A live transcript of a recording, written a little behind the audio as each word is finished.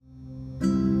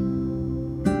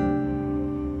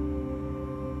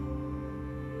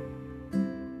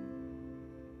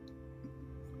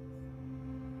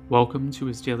Welcome to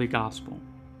His Daily Gospel,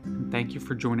 and thank you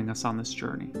for joining us on this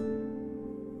journey.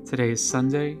 Today is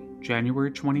Sunday, January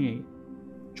 28,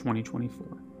 2024.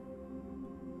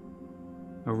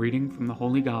 A reading from the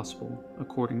Holy Gospel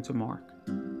according to Mark.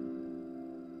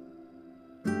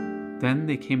 Then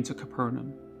they came to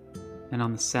Capernaum, and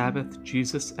on the Sabbath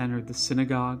Jesus entered the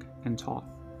synagogue and taught.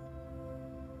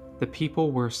 The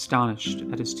people were astonished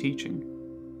at his teaching,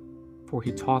 for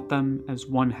he taught them as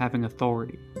one having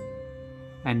authority,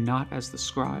 and not as the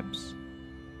scribes.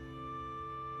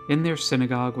 In their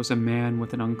synagogue was a man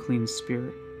with an unclean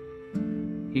spirit.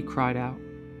 He cried out,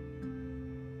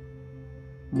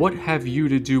 "What have you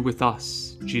to do with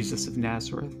us, Jesus of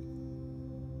Nazareth?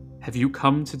 Have you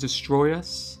come to destroy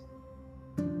us?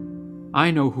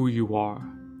 I know who you are,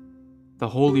 the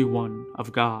Holy One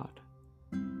of God."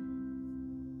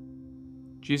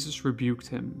 Jesus rebuked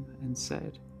him and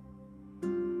said,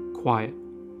 "Quiet,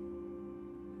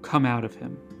 come out of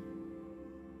him."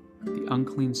 The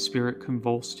unclean spirit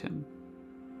convulsed him,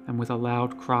 and with a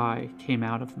loud cry came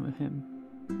out of him.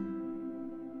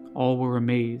 All were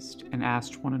amazed and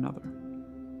asked one another,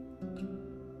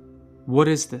 "What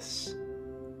is this?"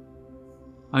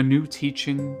 "A new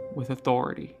teaching with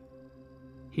authority.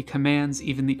 He commands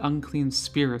even the unclean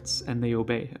spirits, and they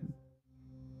obey him."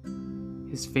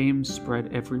 His fame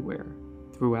spread everywhere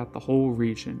throughout the whole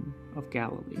region of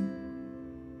Galilee.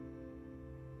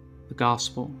 The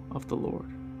Gospel of the Lord.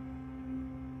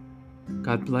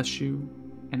 God bless you,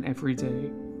 and every day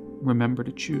remember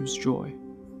to choose joy.